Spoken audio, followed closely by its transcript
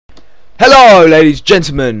Hello ladies and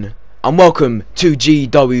gentlemen, and welcome to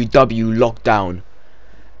GWW Lockdown.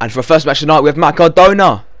 And for our first match tonight we have Matt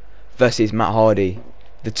Cardona versus Matt Hardy.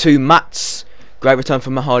 The two Matts. Great return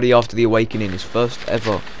for Matt Hardy after the awakening, his first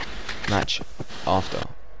ever match after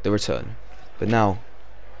the return. But now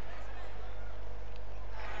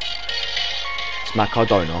it's Matt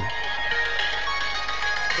Cardona.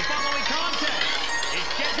 The following contest is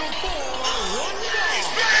scheduled for one fall, making his way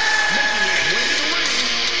to the ring from Long Island, New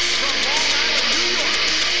York,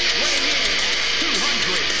 weighing in at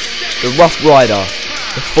 270 The Rough Rider,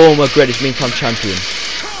 the former Greenwich Mean Time champion,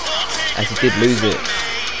 as he did lose it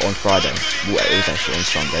on Friday. Well, it was actually on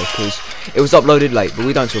Sunday because it was uploaded late, but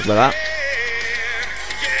we don't talk about that.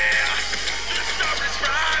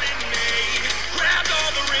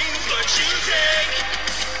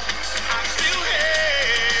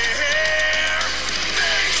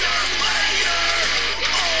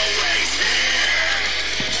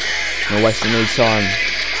 No wasting any time.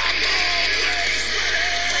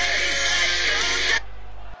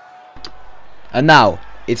 And now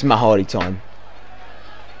it's Matt Hardy time.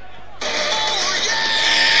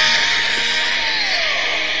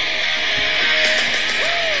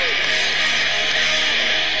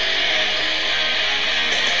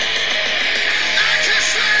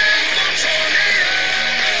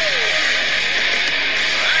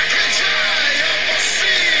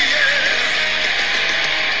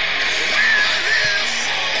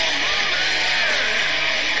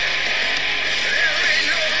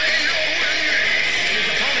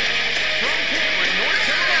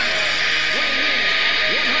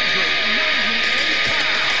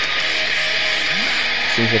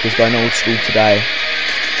 Seems like he's going old school today.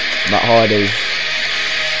 Matt Hardy.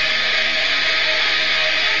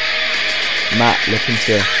 Matt looking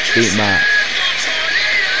to beat Matt.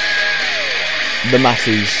 The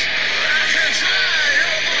Matties.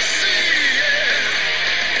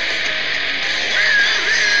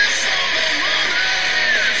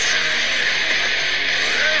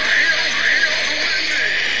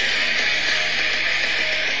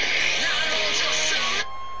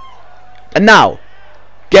 And now,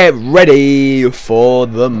 get ready for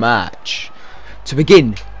the match to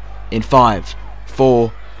begin in 5,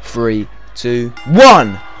 4, 3, 2,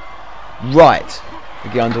 1. Right,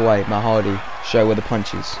 we get underway. Matt Hardy, show where the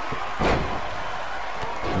punches.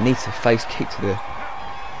 He needs a face kick to the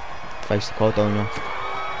face to Cardona.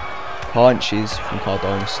 Punches from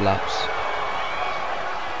Cardona, slaps.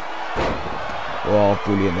 Oh,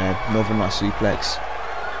 brilliant there. Northern Light suplex.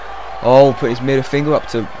 Oh, put his middle finger up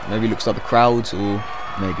to maybe looks like the crowd, or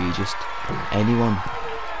maybe just anyone,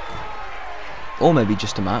 or maybe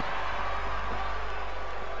just a Matt.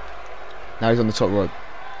 Now he's on the top rope.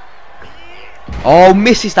 Oh,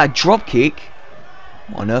 misses that drop kick.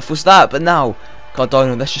 What on earth was that? But now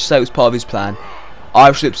Cardona, let's just say it was part of his plan.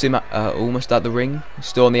 Irish whips him almost out the ring,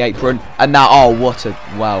 still on the apron, and now oh, what a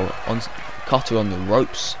wow! Cutter on the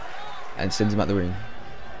ropes and sends him out the ring.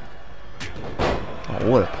 Oh,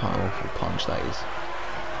 what a powerful punch that is.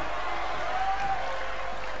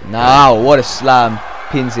 Now, what a slam.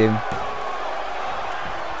 Pins him.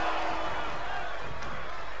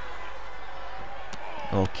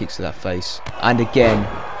 Oh, kicks to that face. And again.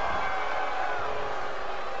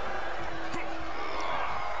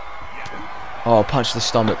 Oh, punch to the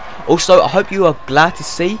stomach. Also, I hope you are glad to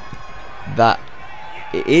see that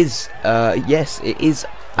it is, yes, it is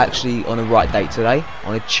actually on a right date today,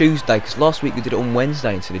 on a Tuesday, because last week we did it on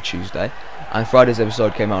Wednesday instead of Tuesday, and Friday's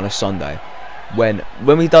episode came out on a Sunday. When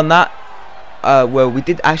we done that, well, we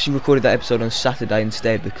did actually recorded that episode on Saturday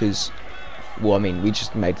instead because, well, I mean, we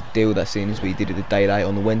just made a deal that seeing as we did it a day late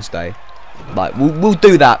on the Wednesday, like we'll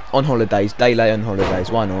do that on holidays, day late on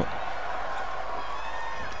holidays, why not?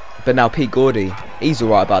 But now Pete Gordy, he's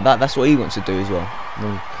alright about that. That's what he wants to do as well.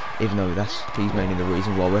 Well, even though he's mainly the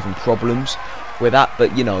reason why we're having problems with that,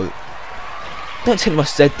 but you know, don't tell him I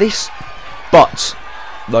said this, but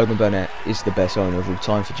Logan Burnett is the best owner of all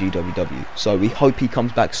time for GWW, so we hope he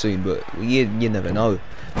comes back soon, but you never know.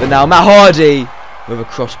 But now Matt Hardy with a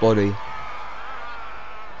crossbody.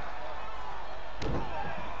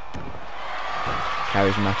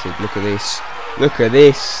 Charismatic, look at this, look at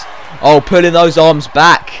this. Oh, pulling those arms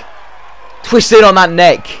back, twisted on that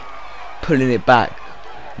neck, pulling it back,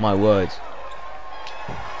 my word.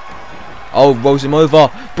 Oh, rolls him over.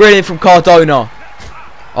 Brilliant from Cardona.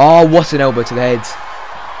 Oh, what an elbow to the head.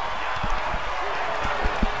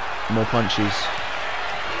 More punches.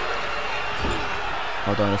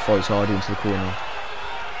 Cardona throws Hardy into the corner.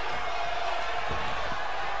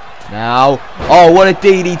 Now. Oh, what a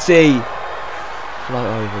DDT. Float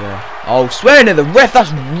over there. Oh, swearing at the ref.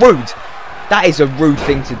 That's rude. That is a rude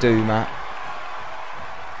thing to do, Matt.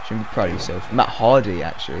 Shouldn't be proud of yourself. Matt Hardy,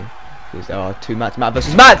 actually. Because there are two Matts. Matt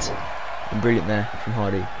versus Matt! And brilliant there from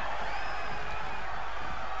Hardy.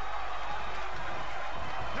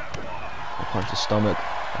 A punch to the stomach.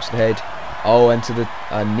 Punch to the head. Oh, and to the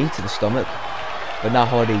knee to the stomach. But now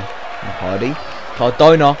Hardy. Now Hardy.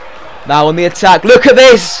 Cardona. Now on the attack. Look at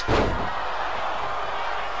this!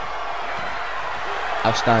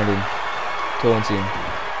 Outstanding. Taunting.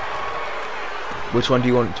 Which one do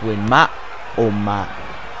you want to win? Matt or Matt?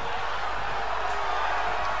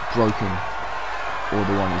 Broken. Or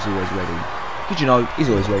the one who's always ready. Because you know, he's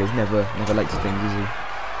always ready. He's never late to things, is he?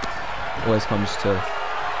 Always comes to...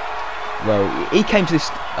 Well, he came to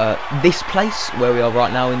this place where we are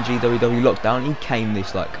right now in GWW Lockdown. He came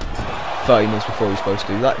this like 30 minutes before he was supposed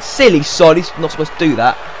to. Like, silly sod, he's not supposed to do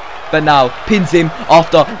that. But now, pins him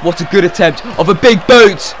after what a good attempt of a big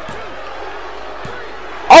boot.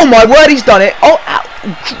 Oh my word, he's done it. Oh, ow.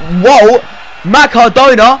 Whoa. Matt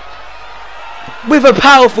Cardona with a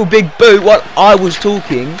powerful big boot while I was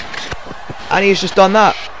talking. And he's just done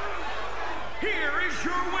that.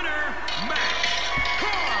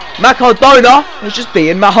 Matt Cardona has just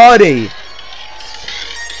beaten Matt Hardy.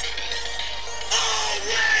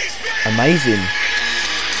 Amazing.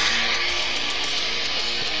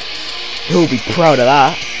 He'll be proud of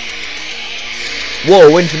that.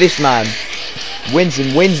 Whoa, win for this man. Wins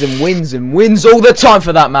and wins and wins and wins all the time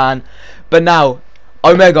for that man. But now,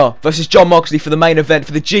 Omega versus Jon Moxley for the main event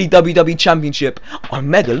for the GWW Championship.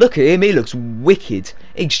 Omega, look at him. He looks wicked.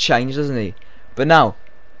 He's changed, doesn't he? But now,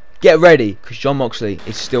 get ready, because Jon Moxley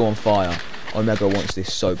is still on fire. Omega wants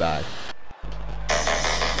this so bad.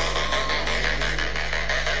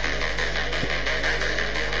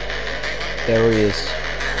 There he is.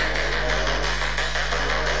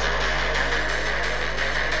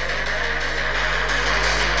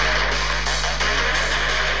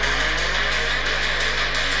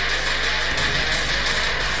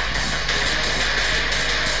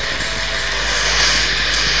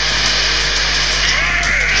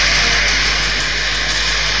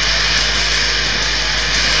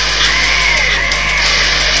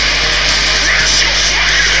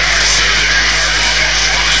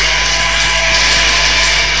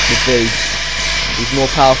 He's more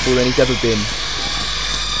powerful than he's ever been.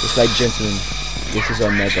 Yes, ladies and gentlemen, this is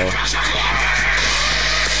Omega. We've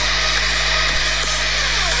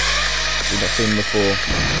not seen him before.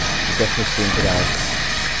 We've definitely seen him today.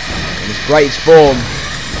 In his greatest form.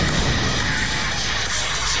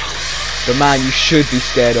 The man you should be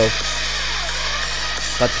scared of.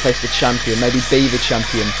 About to face the champion, maybe be the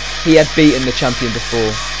champion. He had beaten the champion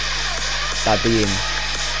before. That being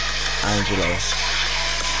Angelo.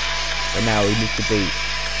 But now he needs to beat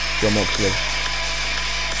Jon Moxley in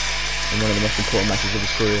one of the most important matches of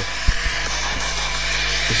his career.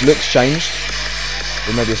 His looks changed,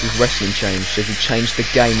 or maybe it's his wrestling changed. Has he changed the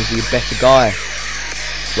game? Is he a better guy?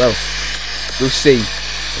 Well, we'll see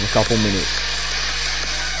in a couple minutes.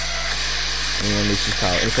 And he unleashes his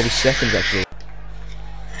power in a couple seconds, actually.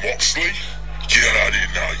 Moxley, get out of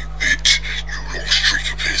here now, you bitch! You long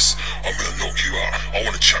streak of piss! I'm gonna knock you out. I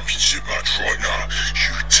want a championship match right now.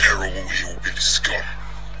 You terrible hillbilly scum.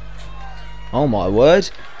 Oh my word.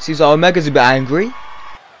 Seems like Omega's a bit angry.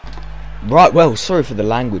 Right, well, sorry for the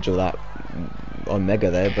language of that Omega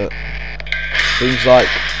there, but seems like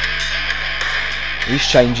he's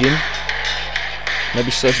changing. Maybe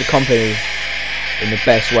serves the company in the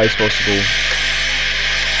best ways possible.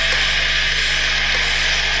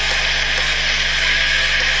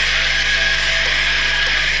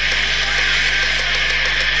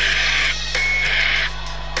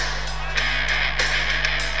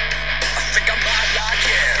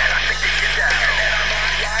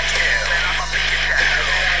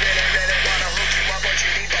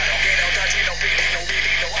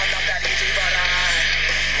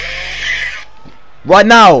 Right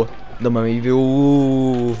now, the moment you've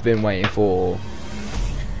all been waiting for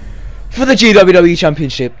the GWW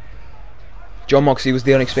Championship. Jon Moxley was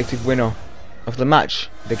the unexpected winner of the match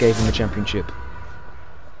that gave him the championship.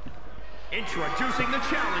 Introducing the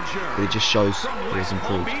challenger. But it just shows he has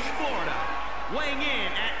improved. Beach, Florida, weighing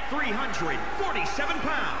in at 347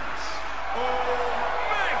 pounds,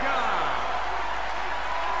 Omega.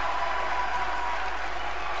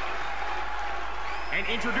 And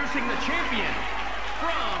introducing the champion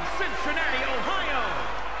from Cincinnati, Ohio,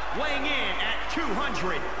 weighing in at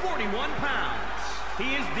 241 pounds.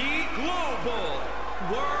 He is the global,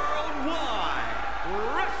 worldwide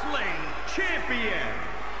wrestling champion,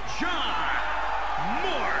 Jon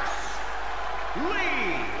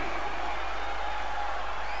Moxley.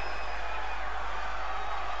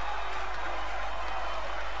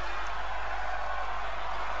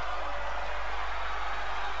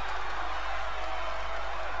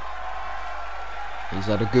 He's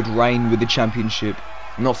had a good reign with the championship.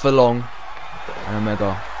 Not for long. And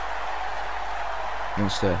Omega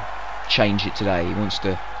wants to change it today. He wants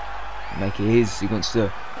to make it his. He wants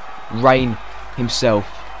to reign himself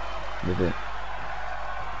with it.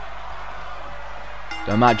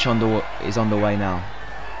 The match is underway now.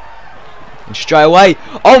 And straight away,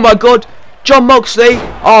 oh my god, Jon Moxley!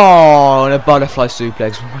 Oh, and a butterfly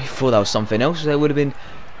suplex. I thought that was something else. There would have been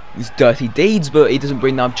these dirty deeds, but he doesn't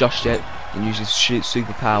bring them up just yet. He doesn't use his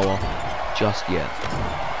superpower just yet.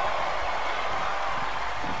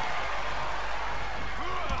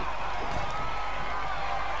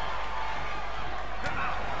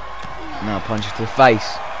 Now punches to the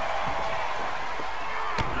face.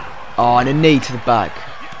 Oh, and a knee to the back.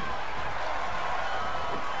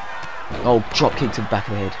 Oh, drop kick to the back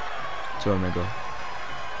of the head. To Omega.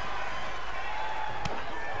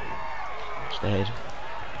 Just the head.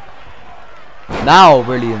 Now,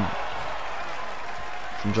 brilliant.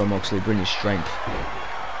 From Jon Moxley, brilliant strength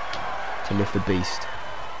to lift the beast.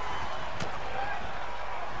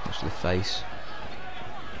 Watch the face.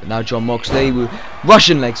 But now Jon Moxley with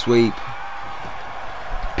Russian leg sweep.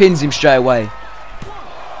 Pins him straight away.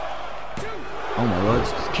 Oh my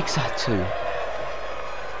word, kicks out too.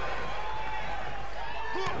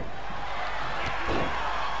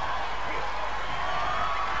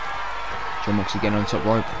 Jon Moxley getting on the top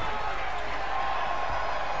rope.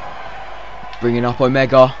 Bringing up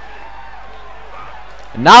Omega.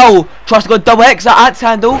 And now tries to go double X that axe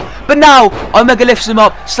handle. But now Omega lifts him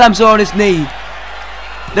up, slams her on his knee.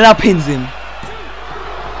 Then now pins him.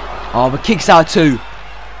 Oh, but kicks out too.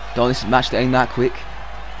 Don't this match ain't that quick.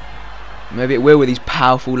 Maybe it will with these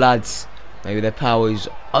powerful lads. Maybe their power is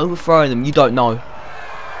overthrowing them. You don't know.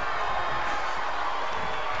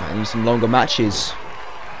 Might need some longer matches.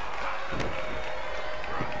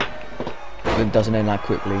 But it doesn't end that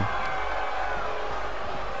quickly.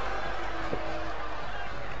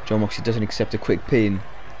 Jon Moxley doesn't accept a quick pin.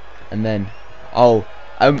 And then, oh,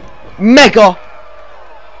 Mega!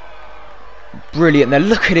 Brilliant. Now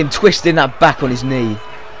look at him twisting that back on his knee.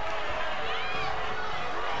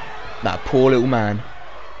 That poor little man.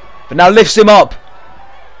 But now lifts him up.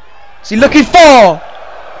 What's he looking for?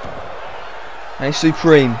 And he's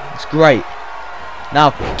supreme. It's great. Now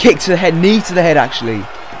kick to the head, knee to the head actually.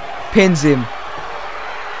 Pins him.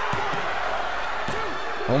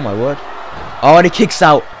 Oh my word. Oh, and he kicks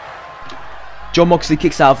out. Jon Moxley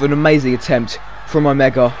kicks out for an amazing attempt from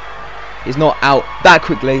Omega. He's not out that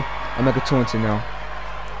quickly. Omega taunting now.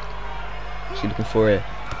 What's he looking for here?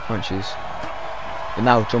 Punches. But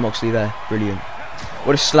now Jon Moxley there. Brilliant.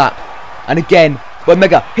 What a slap. And again,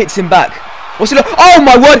 Omega hits him back. What's he look? Oh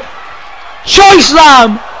my word! Choke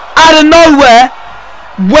slam! Out of nowhere!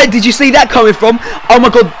 Where did you see that coming from? Oh my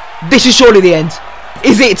god, this is surely the end.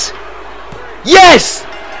 Is it? Yes!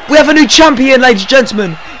 We have a new champion, ladies and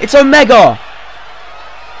gentlemen. It's Omega.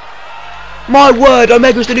 My word,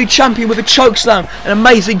 Omega's the new champion with a choke slam. An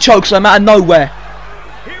amazing choke slam out of nowhere.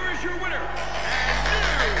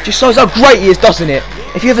 Just shows how great he is, doesn't it?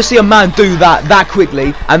 If you ever see a man do that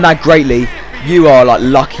quickly and that greatly, you are like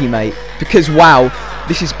lucky, mate. Because wow,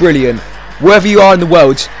 this is brilliant. Wherever you are in the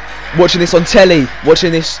world, watching this on telly,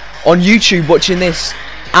 watching this on YouTube, watching this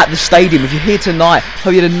at the stadium, if you're here tonight,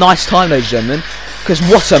 hope you had a nice time, ladies and gentlemen. Because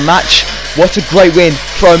what a match, what a great win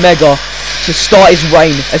for Omega to start his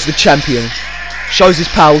reign as the champion. Shows his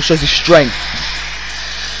power, shows his strength.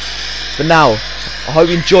 But now, I hope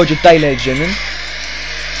you enjoyed your day, ladies and gentlemen.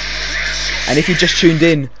 And if you just tuned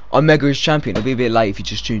in, Omega is champion. It'll be a bit late if you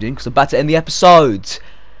just tuned in because I'm about to end the episode.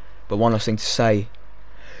 But one last thing to say.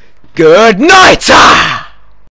 Good night!